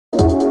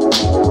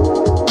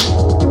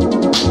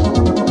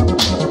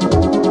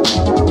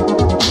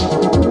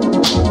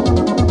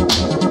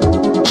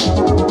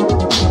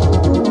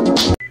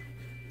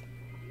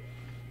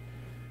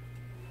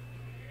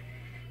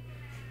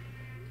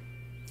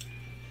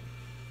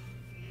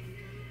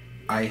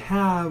I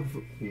have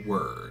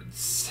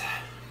words.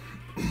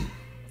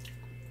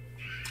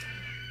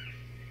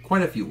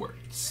 Quite a few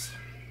words.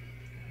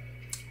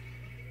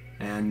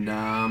 And,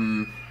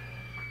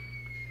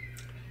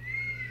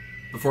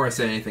 before I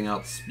say anything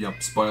else,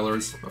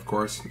 spoilers, of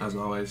course, as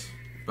always,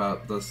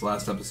 about this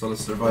last episode of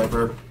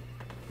Survivor.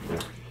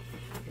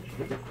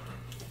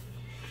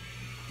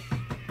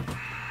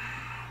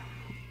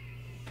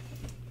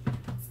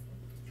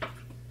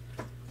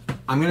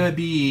 I'm gonna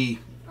be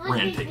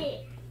ranting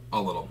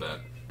a little bit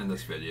in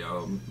this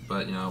video,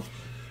 but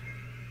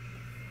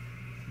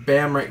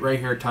bam, right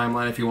here,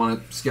 timeline, if you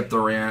want to skip the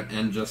rant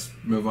and just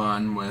move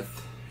on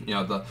with,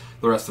 the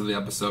rest of the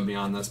episode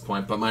beyond this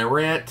point. But my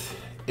rant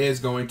is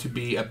going to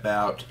be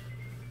about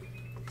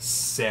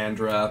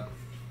Sandra,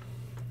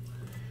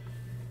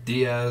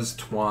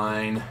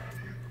 Diaz-Twine,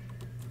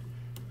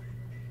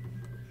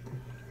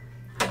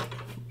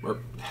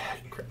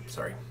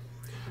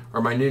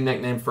 or my new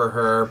nickname for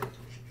her,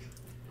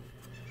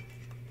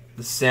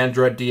 the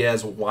Sandra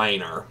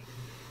Diaz-Winer,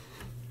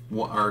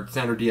 or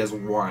Sandra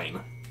Diaz-Wine.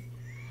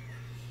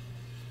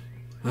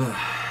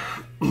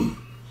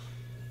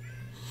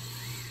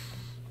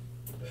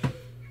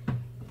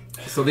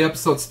 So the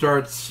episode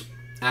starts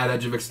at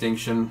edge of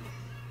extinction.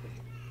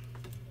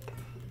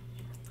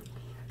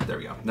 There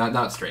we go.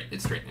 Not straight.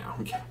 It's straight now.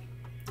 Okay.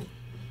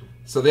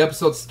 So the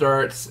episode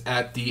starts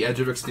at the edge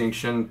of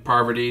extinction.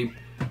 Parvati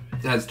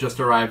has just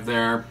arrived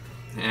there,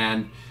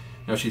 and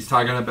she's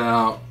talking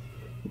about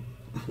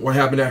what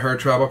happened at her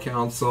tribal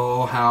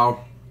council,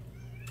 how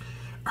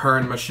her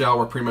and Michelle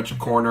were pretty much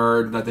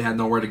cornered, that they had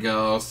nowhere to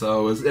go,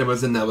 so it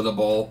was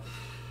inevitable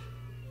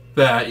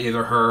that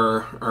either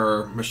her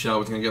or Michelle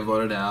was going to get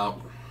voted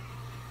out.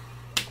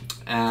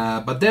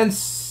 But then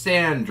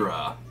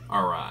Sandra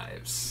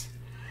arrives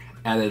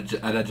at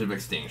edge of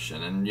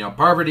extinction, and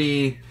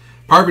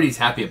Parvati's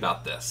happy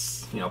about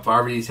this.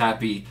 Parvati's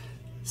happy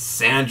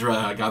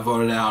Sandra got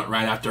voted out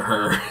right after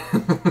her.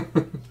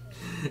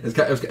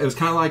 It was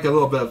kind of like a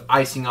little bit of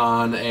icing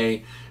on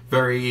a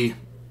very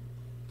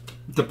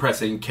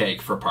depressing cake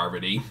for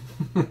Parvati.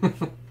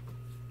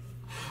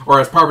 Or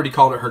as Parvati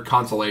called it, her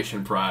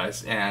consolation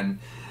prize. And,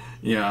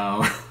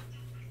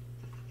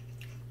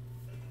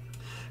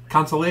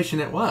 consolation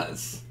it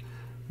was,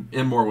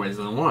 in more ways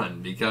than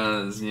one.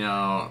 Because,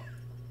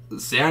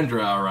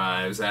 Sandra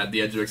arrives at the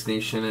edge of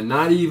extinction and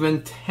not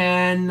even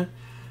 10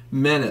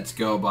 minutes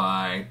go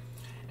by.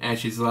 And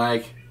she's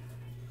like,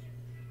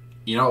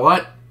 you know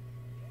what?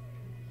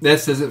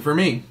 This isn't for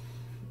me.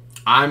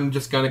 I'm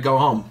just going to go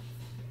home.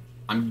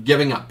 I'm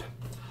giving up.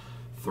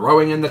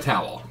 Throwing in the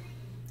towel.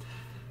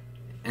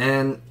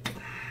 And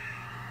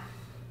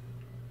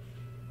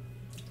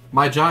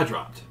my jaw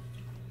dropped.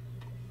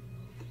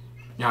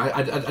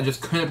 I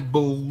just couldn't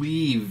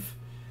believe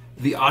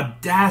the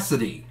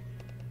audacity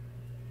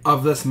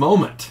of this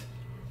moment.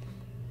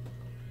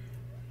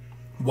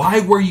 Why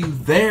were you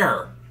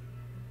there?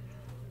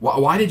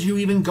 Why did you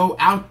even go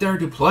out there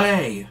to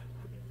play?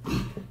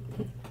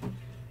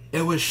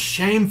 It was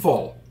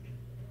shameful.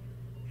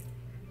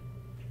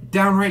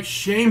 Downright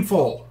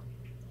shameful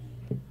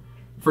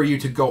for you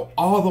to go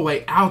all the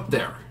way out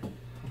there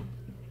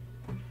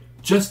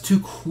just to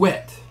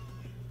quit.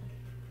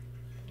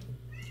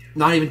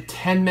 Not even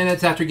 10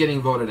 minutes after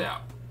getting voted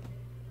out.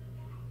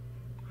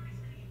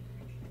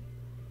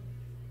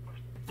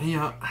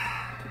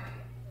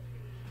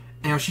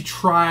 She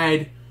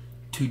tried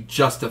to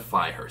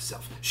justify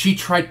herself. She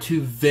tried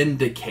to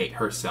vindicate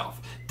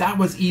herself. That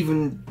was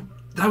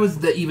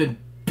the even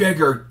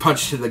bigger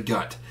punch to the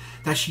gut.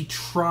 That she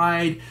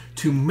tried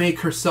to make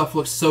herself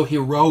look so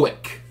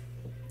heroic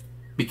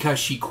because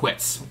she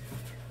quits.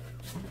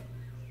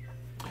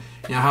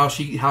 How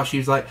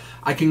she's like,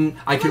 I can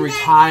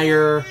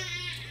retire.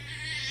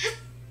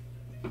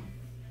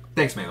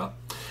 Thanks, Mela.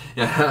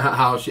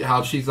 How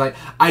she's like,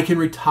 I can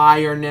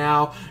retire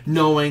now,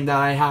 knowing that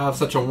I have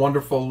such a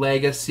wonderful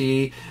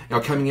legacy,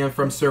 coming in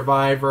from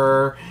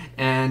Survivor,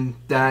 and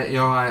that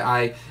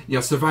I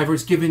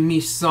Survivor's given me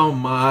so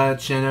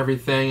much and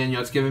everything, and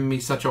it's given me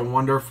such a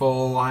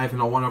wonderful life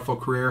and a wonderful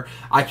career.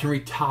 I can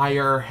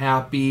retire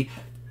happy.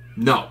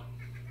 No.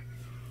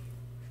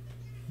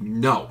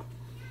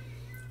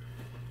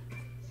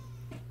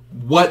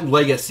 What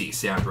legacy,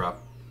 Sandra?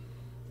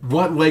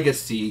 What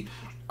legacy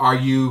are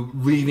you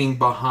leaving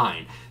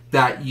behind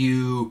that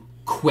you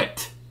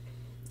quit?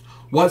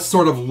 What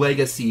sort of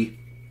legacy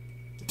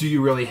do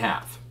you really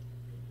have?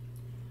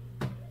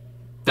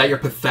 That you're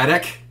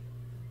pathetic?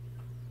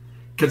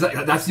 Because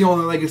that's the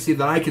only legacy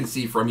that I can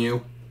see from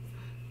you.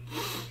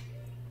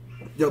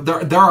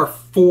 There are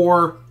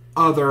 4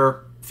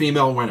 other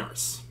female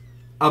winners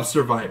of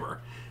Survivor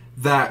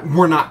that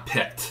were not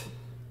picked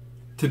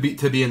to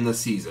be in this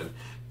season.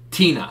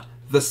 Tina,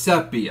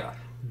 Vesepia,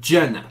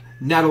 Jenna,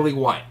 Natalie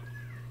White.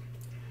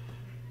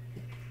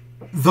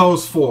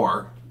 Those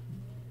 4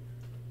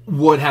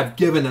 would have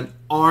given an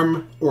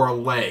arm or a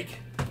leg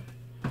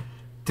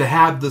to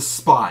have the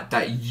spot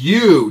that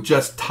you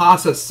just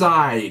toss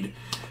aside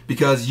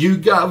because you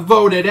got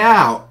voted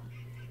out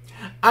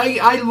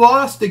I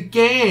lost the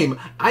game.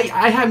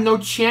 I have no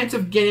chance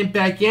of getting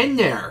back in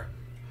there.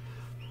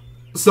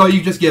 So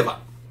you just give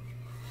up.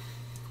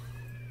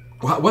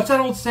 What's that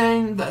old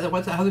saying?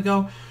 How's it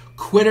go?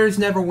 Quitters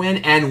never win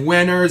and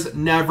winners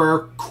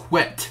never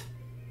quit.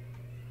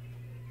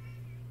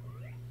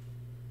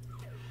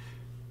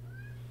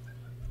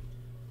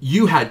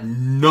 You had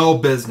no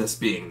business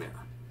being there.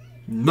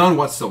 None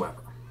whatsoever.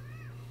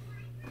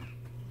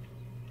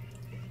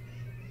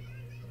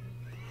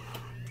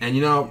 And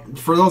you know,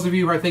 for those of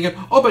you who are thinking,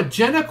 oh, but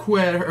Jenna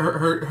quit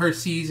her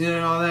season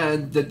and all that,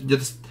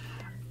 and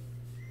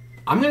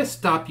I'm going to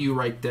stop you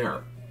right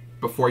there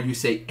before you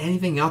say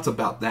anything else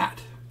about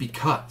that.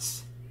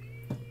 Because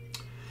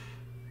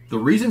the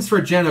reasons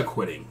for Jenna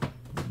quitting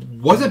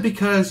wasn't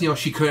because, you know,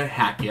 she couldn't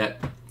hack yet.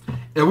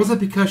 It wasn't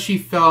because she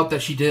felt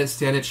that she didn't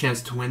stand a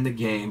chance to win the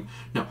game.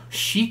 No,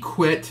 she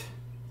quit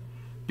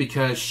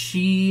because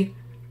she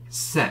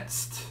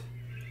sensed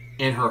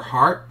in her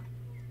heart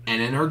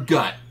and in her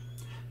gut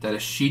that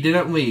if she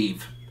didn't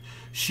leave,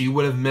 she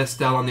would have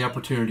missed out on the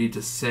opportunity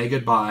to say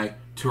goodbye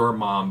to her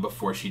mom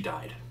before she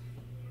died.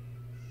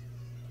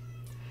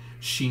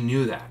 She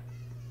knew that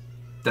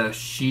if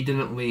she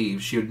didn't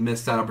leave, she would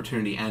miss that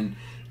opportunity, and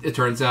it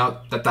turns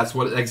out that that's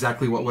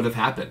exactly what would have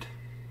happened.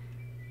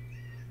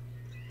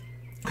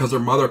 Because her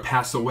mother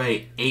passed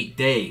away 8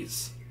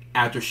 days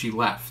after she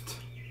left.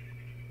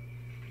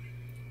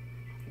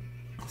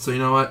 So you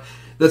know what?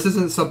 This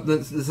isn't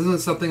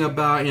something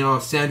about, you know,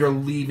 Sandra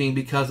leaving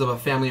because of a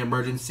family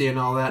emergency and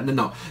all that.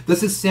 No.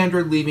 This is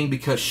Sandra leaving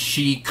because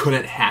she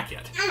couldn't hack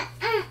it.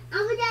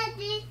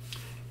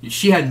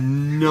 She had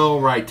no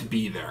right to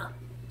be there.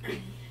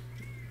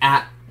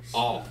 At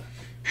all.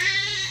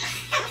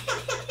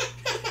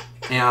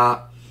 And,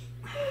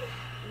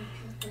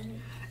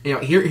 you know,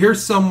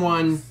 here's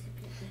someone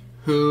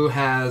who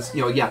has,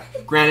 you know, yeah,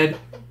 granted,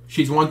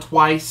 she's won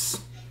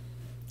twice.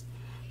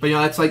 But, you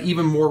know, that's like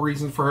even more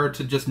reason for her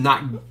to just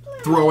not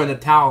throw in a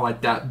towel like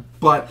that.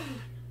 But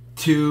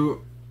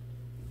to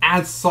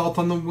add salt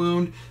on the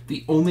wound,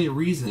 the only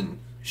reason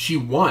she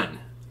won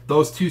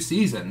those 2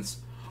 seasons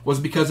was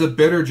because of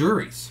bitter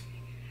juries.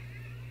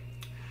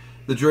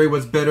 The jury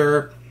was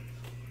bitter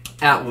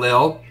at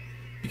Lil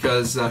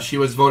because she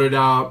was voted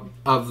out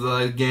of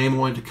the game,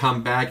 wanting to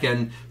come back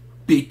and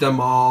beat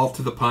them all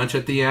to the punch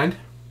at the end.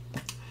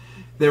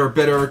 They were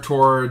bitter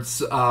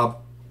towards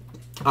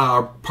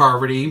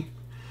Parvati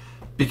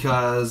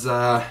because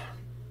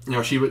you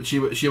know, she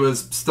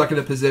was stuck in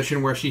a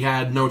position where she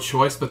had no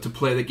choice but to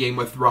play the game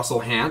with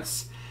Russell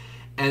Hantz,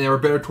 and they were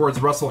bitter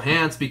towards Russell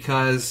Hantz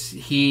because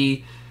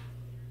he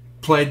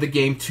played the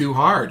game too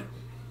hard.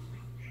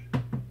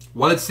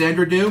 What did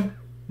Sandra do?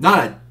 Not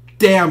a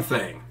damn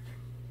thing.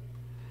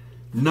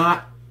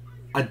 Not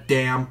a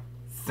damn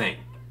thing.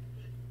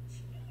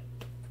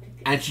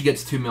 And she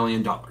gets $2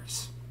 million.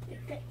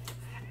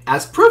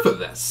 As proof of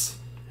this,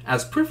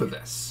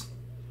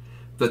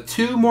 the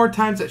 2 more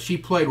times that she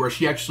played where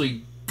she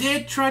actually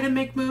did try to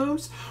make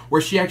moves,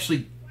 where she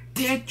actually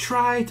did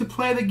try to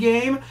play the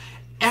game,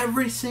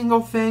 every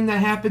single thing that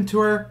happened to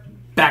her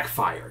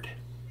backfired.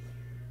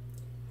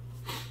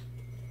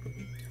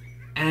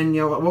 And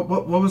you know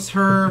what was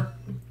her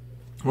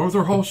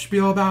whole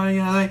spiel about it?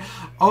 You know, like,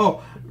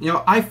 oh, you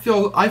know, I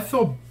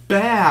feel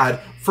bad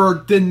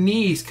for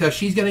Denise because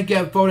she's gonna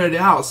get voted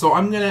out, so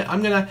I'm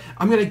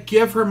gonna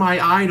give her my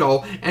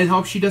idol and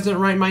hope she doesn't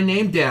write my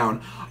name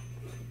down.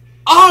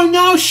 Oh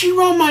no, she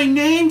wrote my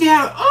name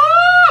down.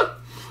 Oh!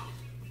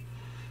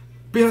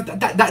 But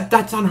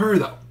that's on her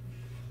though.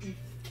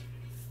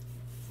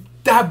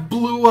 That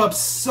blew up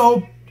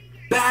so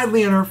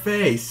badly in her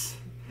face.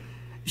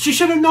 She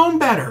should have known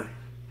better.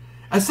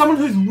 As someone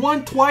who's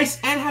won twice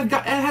and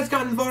has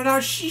gotten voted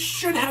out, she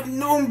should have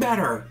known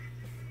better.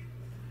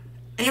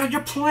 And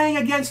you're playing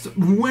against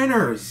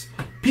winners.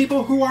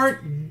 People who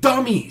aren't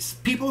dummies.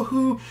 People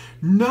who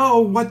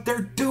know what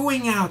they're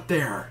doing out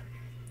there.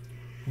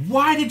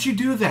 Why did you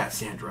do that,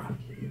 Sandra?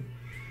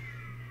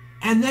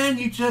 And then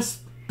you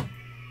just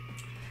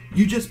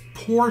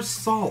pour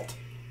salt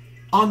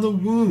on the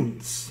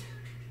wounds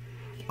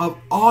of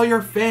all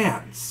your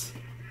fans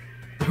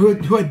who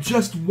had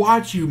just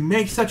watched you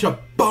make such a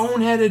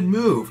boneheaded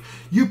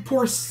move. You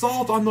pour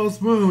salt on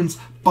those wounds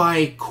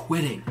by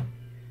quitting.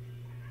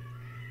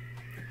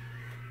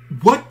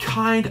 What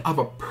kind of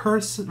a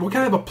person, what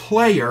kind of a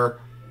player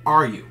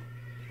are you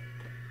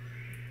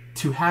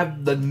to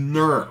have the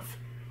nerve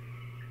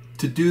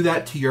to do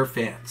that to your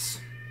fans?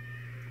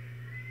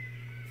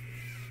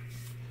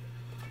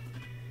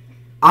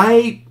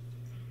 I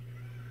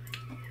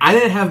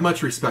didn't have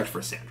much respect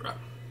for Sandra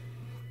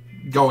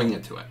going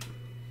into it.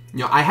 You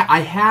know, I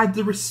had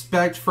the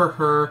respect for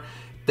her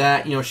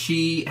that, you know,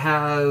 she's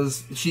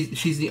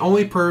the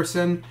only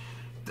person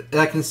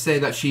that can say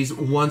that she's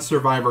won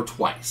Survivor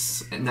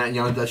twice, and that,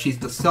 you know, that she's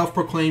the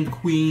self-proclaimed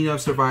queen of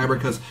Survivor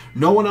because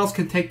no one else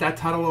can take that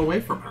title away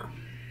from her.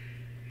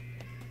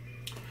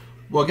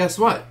 Well, guess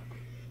what?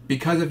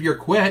 Because of your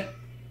quit,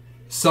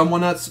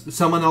 someone else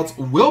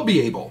will be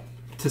able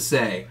to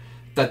say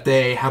that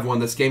they have won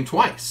this game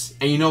twice.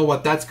 And you know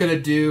what that's going to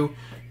do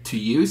to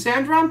you,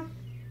 Sandra,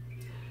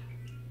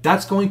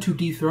 that's going to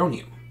dethrone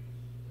you.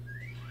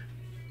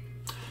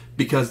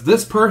 Because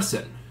this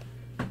person,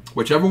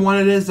 whichever one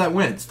it is that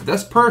wins,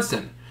 this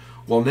person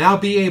will now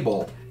be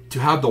able to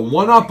have the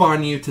one-up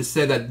on you to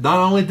say that not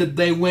only did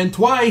they win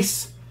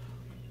twice,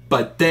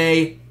 but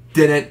they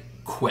didn't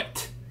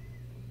quit.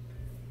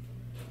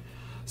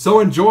 So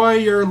enjoy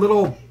your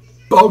little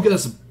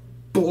bogus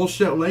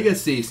bullshit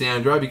legacy,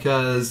 Sandra,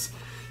 because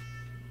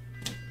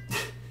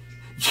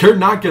you're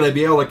not going to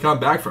be able to come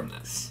back from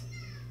this.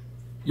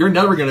 You're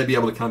never going to be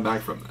able to come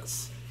back from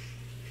this.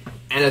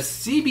 And if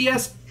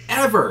CBS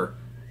ever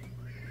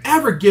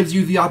gives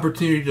you the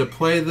opportunity to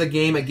play the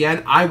game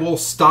again, I will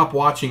stop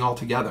watching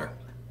altogether.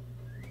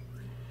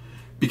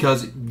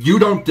 Because you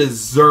don't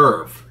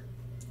deserve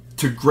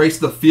to grace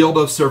the field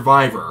of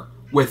Survivor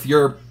with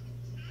your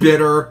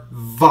bitter,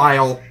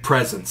 vile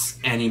presence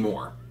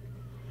anymore.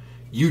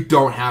 You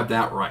don't have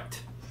that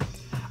right.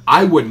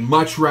 I would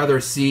much rather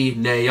see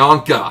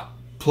Nyanka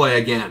play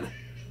again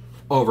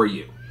over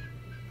you.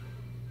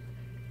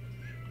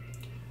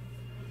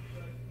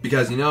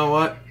 Because you know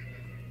what?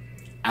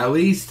 At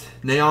least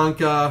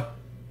Nyanka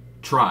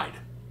tried.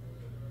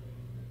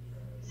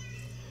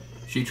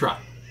 She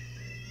tried.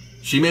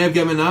 She may have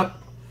given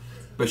up,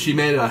 but she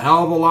made it a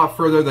hell of a lot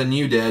further than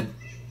you did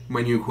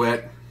when you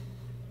quit.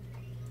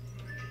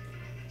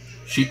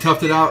 She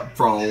toughed it out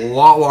for a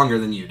lot longer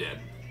than you did.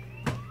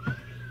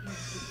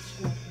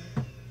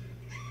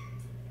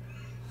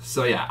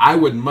 So yeah, I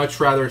would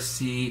much rather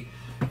see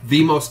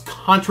the most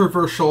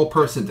controversial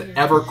person to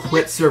ever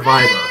quit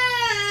Survivor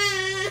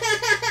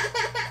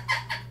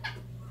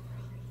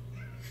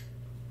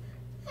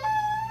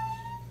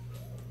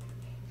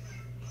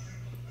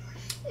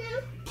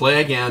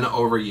play again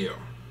over you.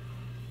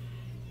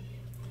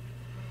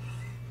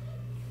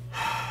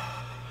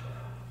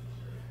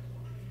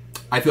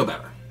 I feel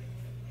better.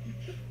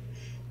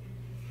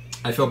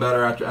 I feel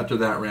better after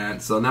that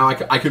rant. So now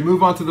I can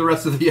move on to the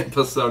rest of the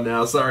episode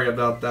now. Sorry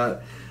about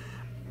that.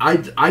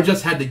 I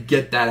just had to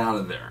get that out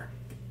of there.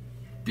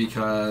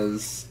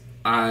 Because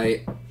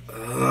I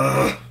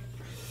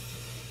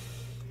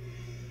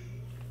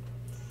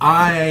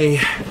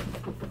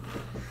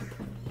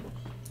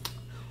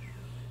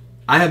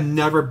have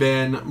never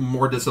been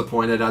more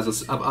disappointed as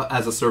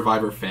a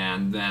Survivor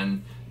fan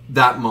than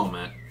that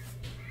moment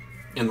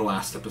in the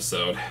last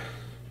episode.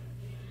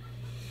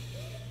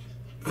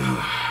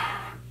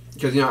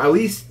 Because, you know, at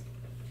least,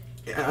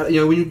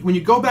 you know, when you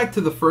go back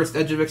to the first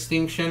Edge of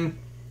Extinction,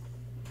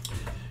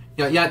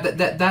 you know, yeah,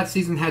 that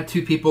season had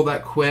 2 people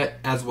that quit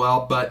as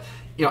well, but,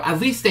 you know, at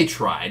least they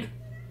tried.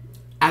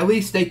 At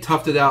least they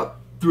toughed it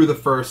out through the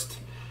first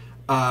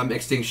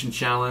Extinction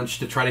Challenge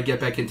to try to get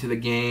back into the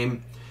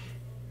game,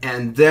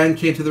 and then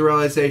came to the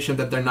realization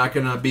that they're not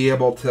going to be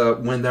able to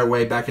win their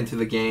way back into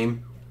the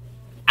game.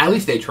 At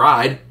least they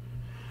tried.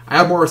 I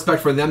have more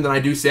respect for them than I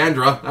do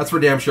Sandra. That's for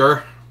damn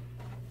sure.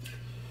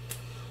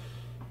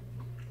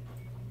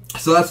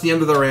 So that's the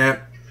end of the rant.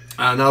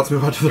 Now let's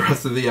move on to the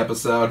rest of the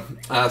episode.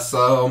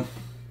 So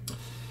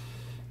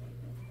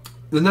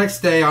the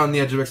next day on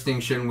the Edge of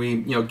Extinction, we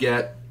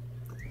get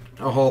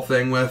a whole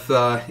thing with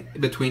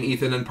between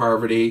Ethan and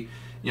Parvati.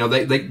 You know,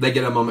 they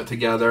get a moment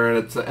together,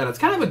 and it's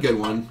kind of a good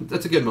one.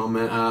 It's a good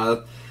moment.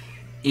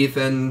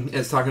 Ethan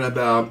is talking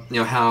about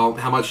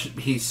how much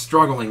he's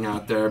struggling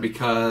out there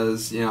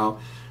because no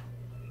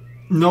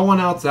one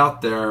else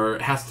out there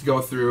has to go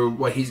through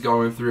what he's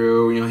going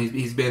through. You know,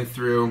 he's been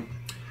through.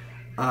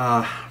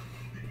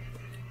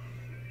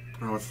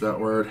 What's that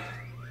word?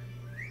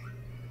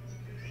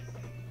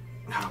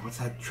 What's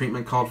that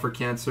treatment called for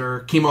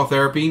cancer?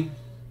 Chemotherapy.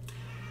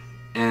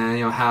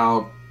 And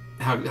how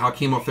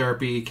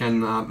chemotherapy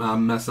can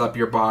mess up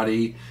your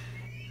body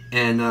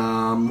in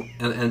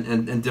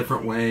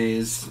different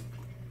ways,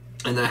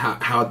 and then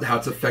how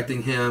it's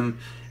affecting him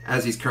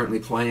as he's currently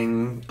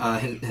playing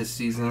his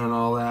season and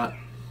all that.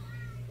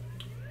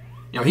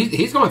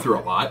 He's going through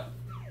a lot.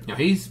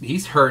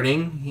 He's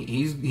hurting.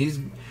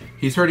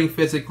 He's hurting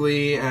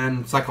physically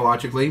and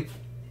psychologically.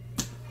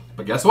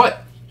 But guess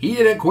what? He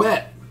didn't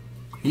quit.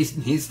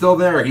 He's still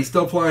there. He's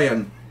still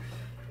playing.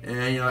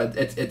 And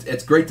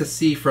it's great to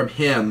see from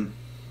him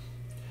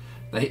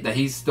that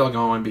he's still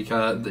going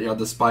because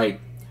despite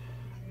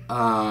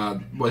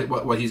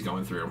what he's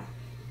going through.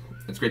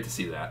 It's great to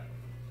see that.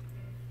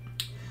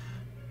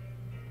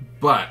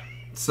 But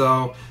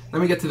so then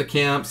we get to the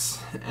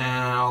camps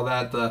and all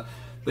that. The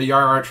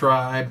Yara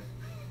tribe,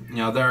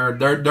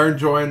 they're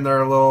enjoying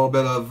their little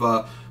bit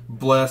of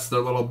bliss,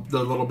 their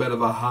little bit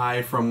of a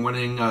high from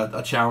winning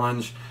a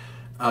challenge,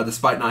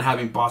 despite not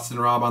having Boston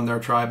Rob on their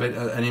tribe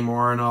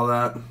anymore and all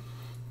that.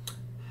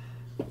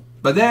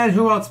 But then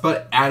who else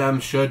but Adam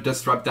should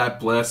disrupt that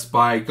bliss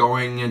by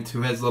going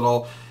into his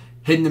little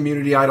hidden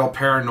immunity idol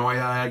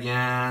paranoia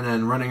again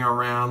and running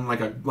around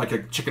like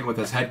a chicken with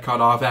his head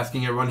cut off,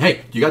 asking everyone,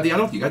 "Hey, you got the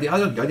idol? You got the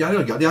idol? You got the idol?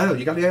 You got the idol?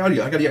 You got the idol?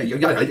 You got the idol?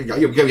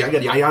 You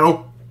got the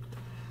idol?"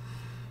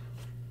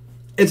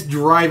 It's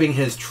driving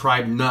his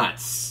tribe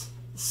nuts,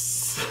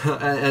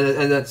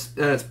 and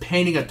it's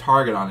painting a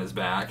target on his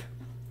back.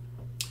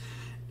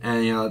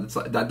 And it's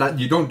like that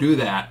you don't do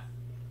that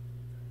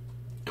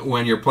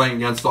when you're playing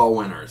against all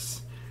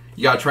winners.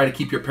 You gotta try to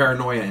keep your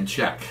paranoia in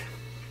check.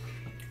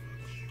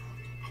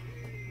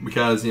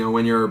 Because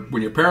when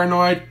you're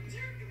paranoid,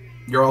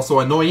 you're also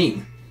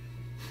annoying.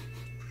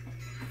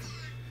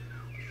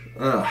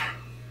 Then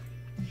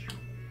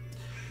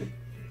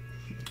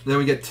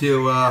we get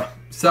to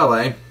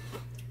Sele.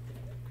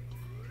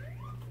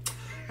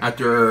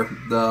 After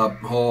the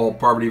whole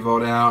Parvati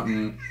vote out,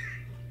 and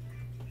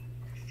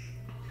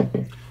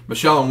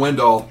Michelle and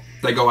Wendell,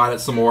 they go at it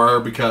some more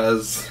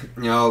because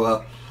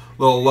the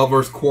little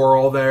lovers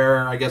quarrel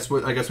there. I guess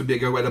would be a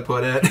good way to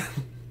put it.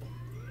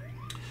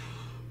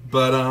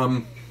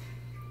 But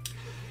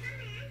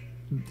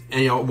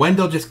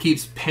Wendell just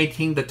keeps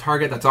painting the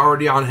target that's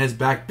already on his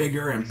back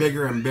bigger and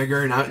bigger and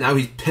bigger. Now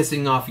he's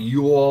pissing off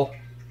Yule.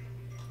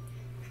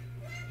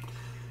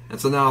 And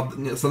so now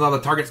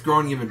the target's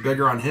growing even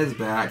bigger on his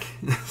back.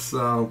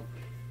 And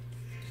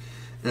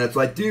it's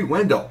like, dude,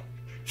 Wendell,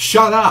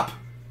 shut up.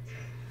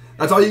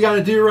 That's all you got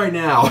to do right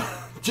now.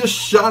 Just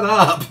shut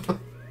up.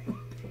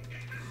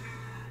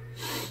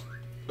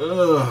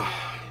 Ugh.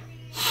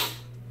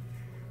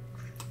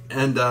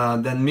 And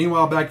then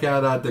meanwhile, back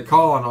at the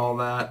call and all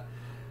that,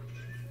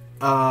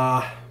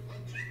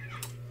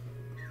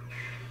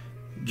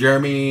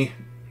 Jeremy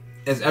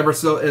is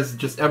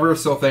just ever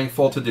so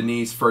thankful to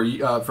Denise for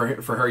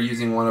her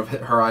using one of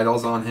her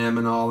idols on him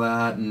and all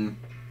that and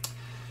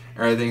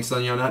everything. So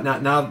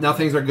now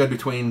things are good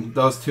between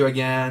those two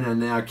again, and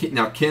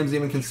now Kim's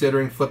even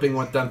considering flipping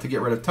with them to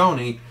get rid of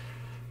Tony.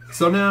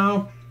 So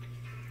now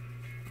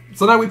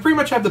we pretty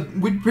much have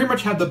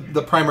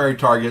the primary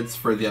targets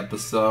for the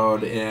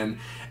episode in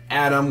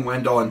Adam,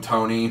 Wendell, and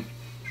Tony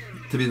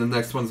to be the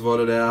next ones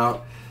voted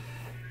out.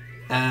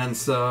 And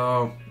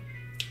so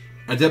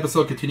as the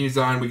episode continues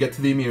on, we get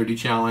to the immunity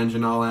challenge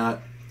and all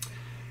that.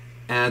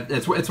 And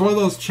it's one of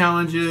those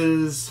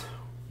challenges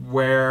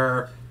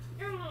where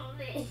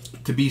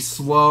to be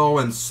slow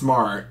and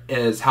smart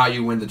is how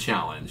you win the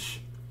challenge.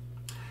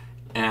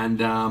 And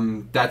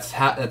that's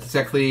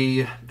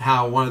exactly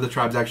how one of the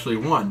tribes actually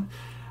won.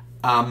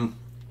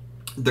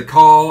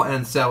 Dakal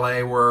and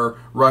Sele were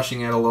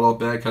rushing it a little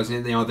bit because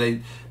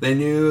they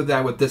knew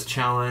that with this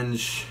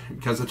challenge,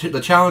 because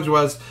the challenge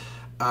was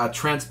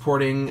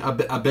transporting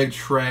a big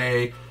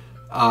tray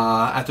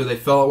after they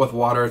fill it with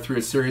water through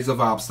a series of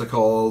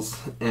obstacles.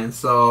 And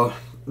so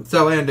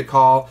Sele and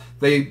Dakal,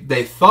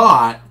 they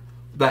thought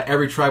that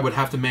every tribe would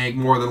have to make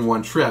more than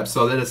one trip,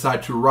 so they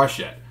decided to rush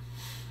it,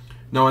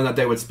 knowing that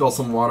they would spill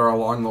some water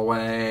along the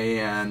way,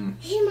 and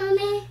hey,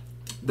 Mommy.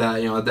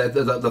 That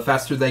the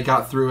faster they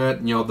got through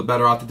it, the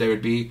better off that they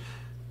would be.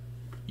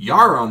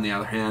 Yara, on the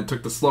other hand,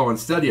 took the slow and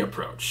steady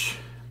approach.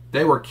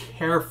 They were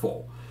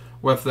careful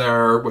with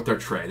their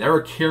tray. They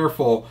were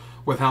careful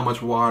with how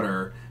much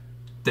water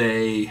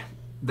they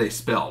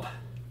spilled.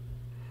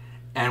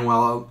 And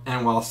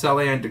while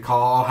Sele and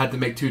Dakal had to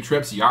make 2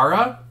 trips,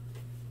 Yara,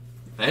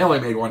 they only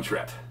made 1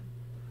 trip.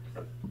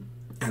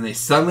 And they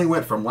suddenly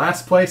went from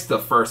last place to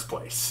first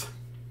place.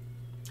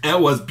 It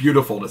was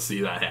beautiful to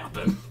see that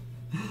happen.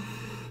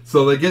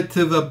 So they get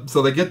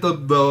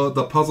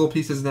the puzzle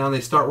pieces down.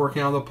 They start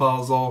working on the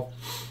puzzle.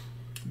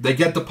 They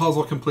get the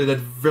puzzle completed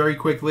very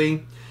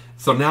quickly.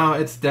 So now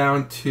it's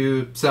down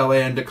to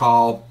Sele and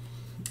Dakal,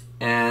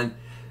 and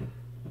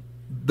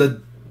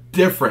the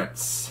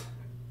difference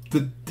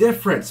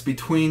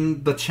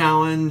between the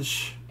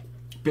challenge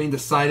being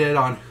decided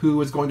on who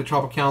was going to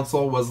Tribal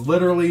Council was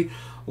literally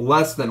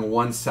less than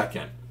 1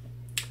 second.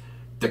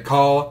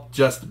 Dakal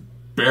just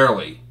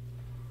barely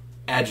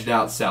edged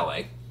out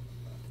Sele.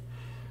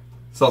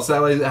 So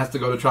Sele has to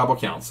go to Tribal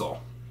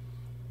Council.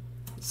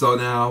 So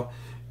now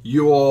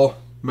Yule,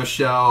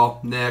 Michelle,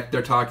 Nick,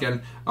 they're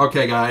talking,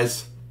 okay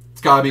guys,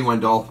 it's gotta be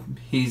Wendell.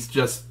 He's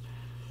just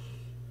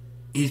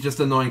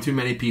annoying too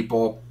many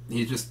people.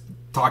 He's just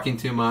talking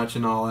too much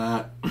and all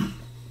that.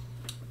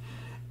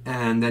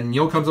 And then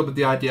Yule comes up with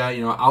the idea,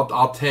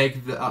 I'll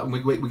take the,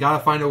 we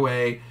gotta find a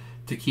way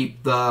to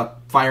keep the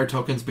fire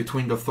tokens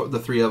between the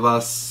 3 of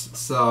us.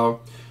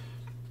 So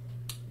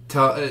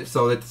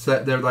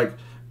they're like,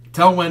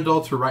 tell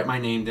Wendell to write my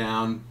name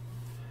down,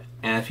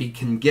 and if you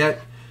can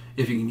get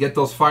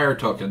those fire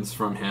tokens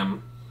from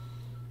him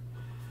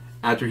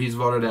after he's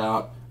voted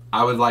out,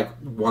 I would like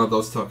one of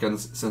those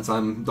tokens since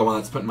I'm the one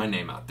that's putting my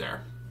name out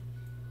there.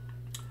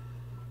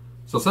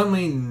 So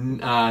suddenly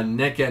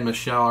Nick and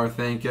Michelle are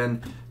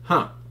thinking,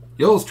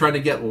 Yule's trying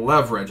to get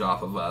leverage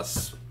off of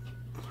us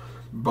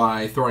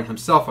by throwing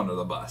himself under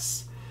the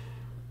bus.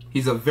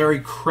 He's a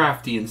very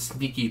crafty and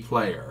sneaky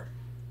player.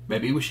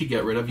 Maybe we should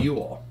get rid of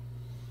Yule.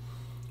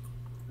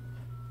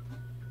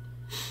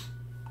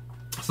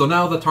 So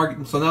now the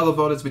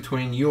vote is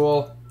between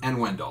Yule and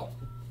Wendell.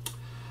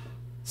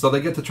 So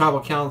they get to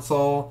Tribal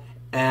Council,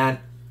 and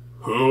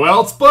who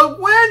else but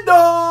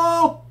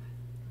Wendell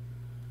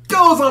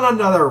goes on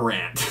another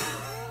rant.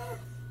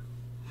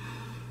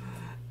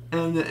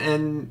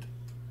 and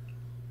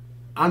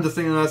I'm just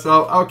thinking to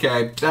myself,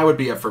 okay, that would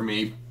be it for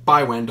me.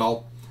 Bye,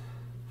 Wendell.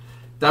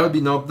 That'd be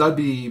a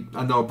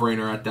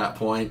no-brainer at that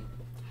point.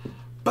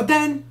 But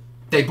then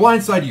they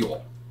blindside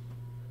Yule.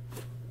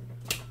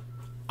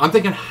 I'm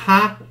thinking,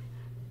 huh?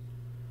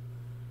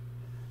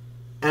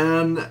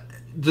 And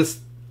just,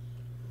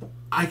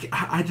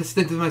 I just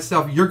think to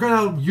myself,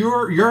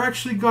 you're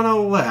actually gonna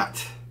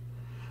let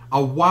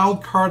a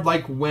wild card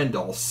like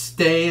Wendell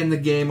stay in the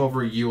game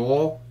over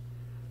Yule,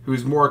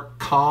 who's more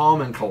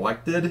calm and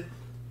collected.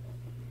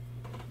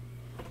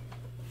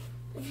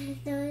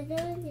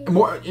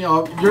 More,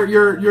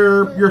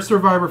 your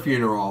Survivor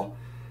funeral,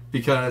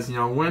 because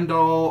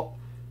Wendell,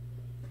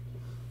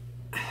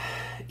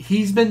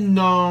 he's been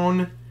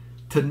known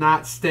to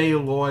not stay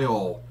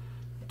loyal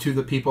to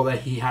the people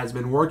that he has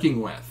been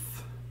working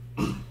with.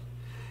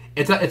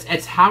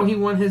 It's how he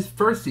won his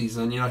first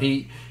season.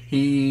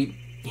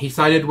 He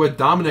sided with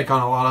Dominic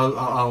on a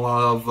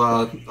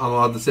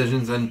lot of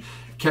decisions and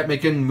kept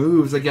making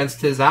moves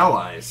against his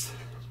allies.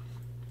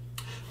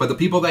 But the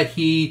people that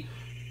he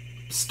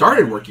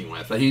started working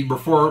with,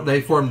 that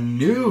they formed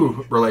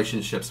new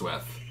relationships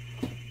with,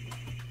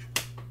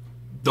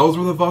 those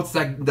were the votes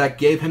that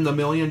gave him the $1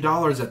 million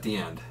at the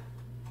end.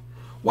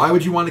 Why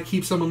would you want to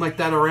keep someone like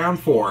that around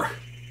for?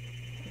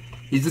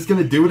 He's just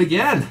going to do it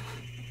again.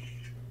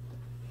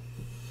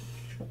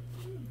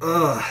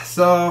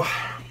 So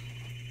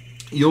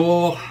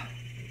Yule,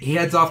 he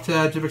heads off to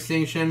Edge of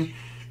Extinction.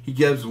 He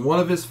gives one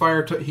of his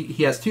fire.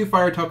 He has 2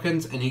 fire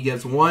tokens, and he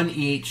gives 1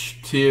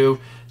 each to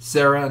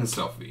Sarah and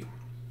Sophie.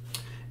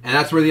 And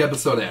that's where the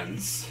episode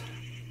ends.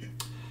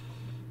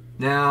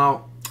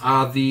 Now,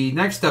 the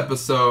next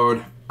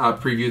episode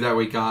preview that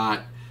we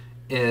got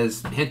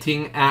is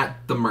hinting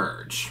at the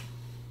merge.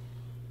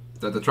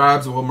 That the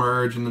tribes will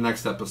merge in the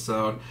next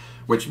episode,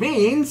 which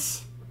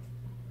means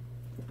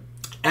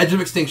Edge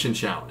of Extinction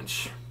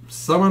challenge.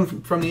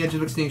 Someone from the Edge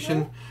of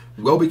Extinction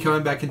will be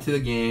coming back into the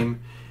game,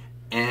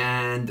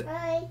 and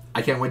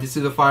I can't wait to see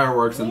the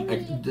fireworks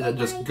and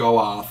just go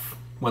off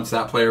once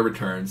that player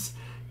returns,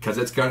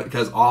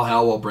 because all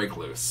hell will break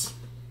loose.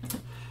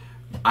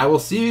 I will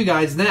see you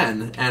guys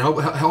then, and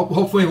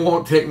hopefully it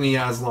won't take me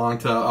as long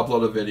to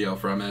upload a video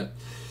from it.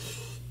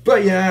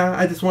 But yeah,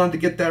 I just wanted to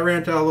get that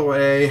rant out of the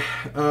way.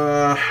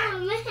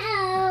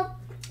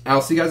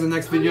 I'll see you guys in the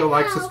next video.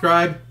 Like,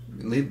 subscribe,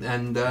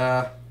 and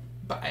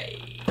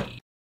bye.